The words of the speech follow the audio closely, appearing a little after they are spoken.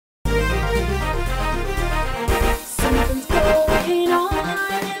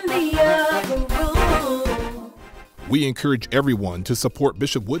We encourage everyone to support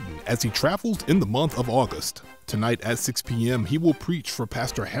Bishop Wooden as he travels in the month of August. Tonight at 6 p.m., he will preach for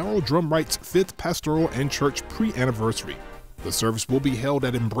Pastor Harold Drumwright's 5th Pastoral and Church Pre-Anniversary. The service will be held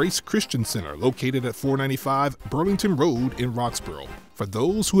at Embrace Christian Center, located at 495 Burlington Road in Roxborough. For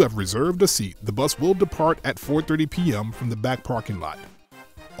those who have reserved a seat, the bus will depart at 4:30 p.m. from the back parking lot.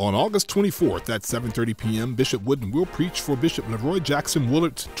 On August 24th at 7:30 p.m., Bishop Wooden will preach for Bishop Leroy Jackson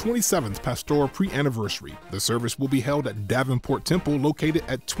Willard's 27th Pastoral Pre-Anniversary. The service will be held at Davenport Temple, located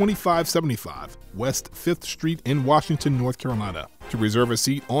at 2575 West 5th Street in Washington, North Carolina. To reserve a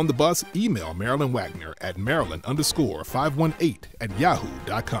seat on the bus, email Marilyn Wagner at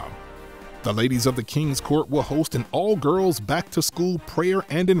marilyn_518@yahoo.com. The Ladies of the King's Court will host an all-girls back-to-school prayer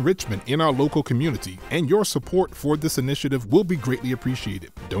and enrichment in our local community, and your support for this initiative will be greatly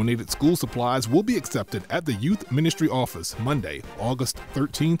appreciated. Donated school supplies will be accepted at the Youth Ministry Office Monday, August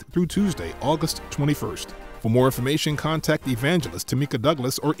 13th through Tuesday, August 21st. For more information, contact Evangelist Tamika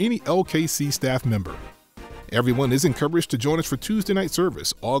Douglas or any LKC staff member. Everyone is encouraged to join us for Tuesday night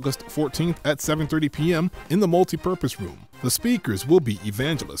service, August 14th at 7:30 p.m. in the Multipurpose Room. The speakers will be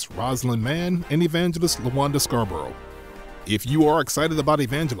Evangelist Rosalind Mann and Evangelist LaWanda Scarborough. If you are excited about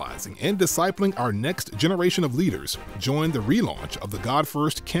evangelizing and discipling our next generation of leaders, join the relaunch of the God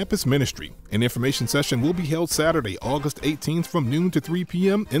First Campus Ministry. An information session will be held Saturday, August 18th from noon to 3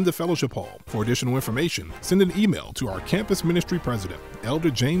 p.m. in the Fellowship Hall. For additional information, send an email to our Campus Ministry President,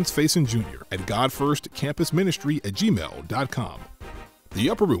 Elder James Faison Jr. at godfirstcampusministry@gmail.com. The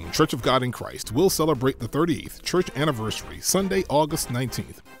Upper Room Church of God in Christ will celebrate the 38th church anniversary Sunday, August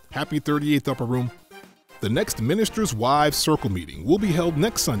 19th. Happy 38th Upper Room. The next Ministers' Wives Circle meeting will be held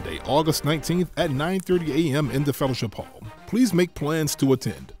next Sunday, August 19th at 9:30 a.m. in the Fellowship Hall. Please make plans to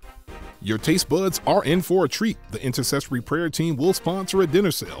attend. Your taste buds are in for a treat. The Intercessory Prayer Team will sponsor a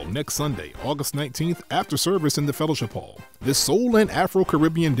dinner sale next Sunday, August 19th, after service in the Fellowship Hall. This Soul and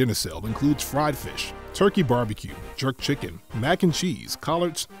Afro-Caribbean dinner sale includes fried fish, turkey barbecue, jerk chicken, mac and cheese,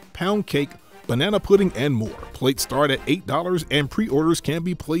 collards, pound cake, banana pudding, and more. Plates start at $8 and pre-orders can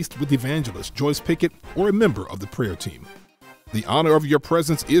be placed with Evangelist Joyce Pickett or a member of the prayer team. The honor of your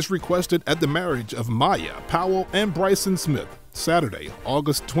presence is requested at the marriage of Maya Powell and Bryson Smith, Saturday,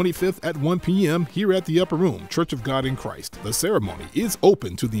 August 25th at 1 p.m. here at the Upper Room Church of God in Christ. The ceremony is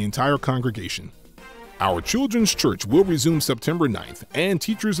open to the entire congregation. Our children's church will resume September 9th, and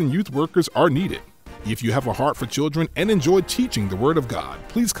teachers and youth workers are needed. If you have a heart for children and enjoy teaching the Word of God,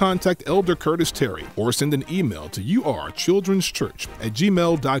 please contact Elder Curtis Terry or send an email to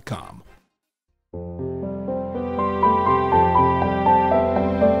urchildrenschurch@gmail.com.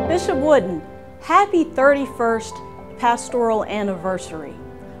 Bishop Wooden, happy 31st Pastoral Anniversary.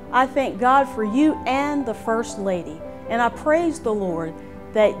 I thank God for you and the First Lady, and I praise the Lord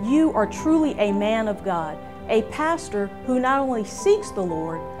that you are truly a man of God, a pastor who not only seeks the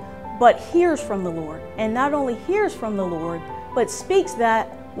Lord, but hears from the Lord, and not only hears from the Lord, but speaks that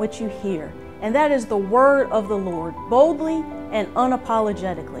which you hear. And that is the word of the Lord, boldly and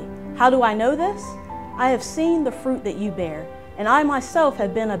unapologetically. How do I know this? I have seen the fruit that you bear, and I myself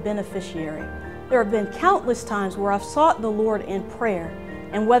have been a beneficiary. There have been countless times where I've sought the Lord in prayer,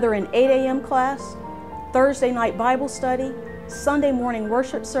 and whether in 8 a.m. class, Thursday night Bible study, Sunday morning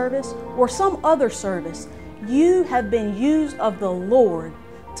worship service, or some other service, you have been used of the Lord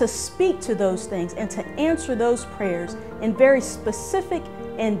to speak to those things and to answer those prayers in very specific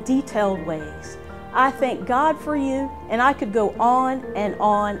and detailed ways. I thank God for you, and I could go on and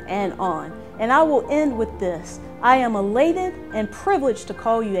on and on. And I will end with this. I am elated and privileged to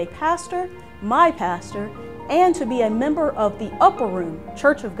call you a pastor, my pastor, and to be a member of the Upper Room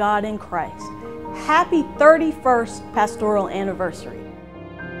Church of God in Christ. Happy 31st Pastoral Anniversary.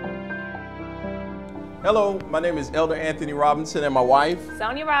 Hello, my name is Elder Anthony Robinson and my wife,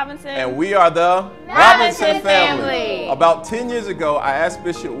 Sonia Robinson. And we are the Robinson family. About 10 years ago, I asked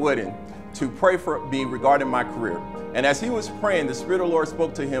Bishop Wooden to pray for me regarding my career. And as he was praying, the Spirit of the Lord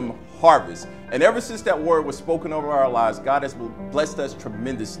spoke to him, harvest. And ever since that word was spoken over our lives, God has blessed us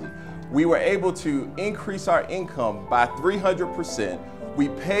tremendously. We were able to increase our income by 300%. We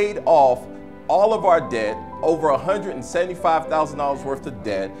paid off all of our debt, over $175,000 worth of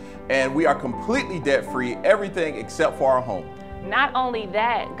debt, and we are completely debt-free, everything except for our home. Not only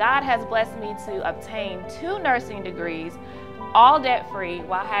that, God has blessed me to obtain 2 nursing degrees, all debt-free,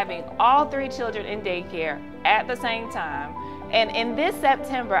 while having all 3 children in daycare at the same time. And in this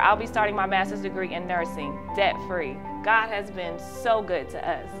September, I'll be starting my master's degree in nursing, debt-free. God has been so good to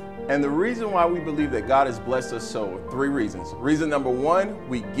us. And the reason why we believe that God has blessed us so, 3 reasons. Reason number 1,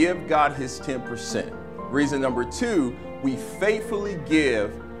 we give God his 10%. Reason number 2, we faithfully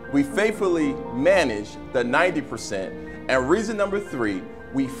give we faithfully manage the 90%. And reason number 3,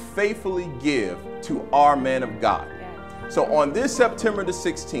 we faithfully give to our man of God. So on this September the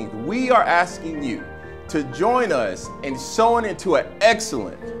 16th, we are asking you to join us in sowing into an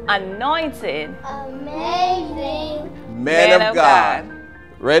excellent, anointed, amazing man of God.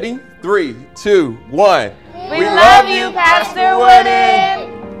 Ready? 3, 2, 1. We love you, Pastor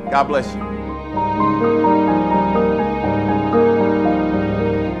Wooden. God bless you.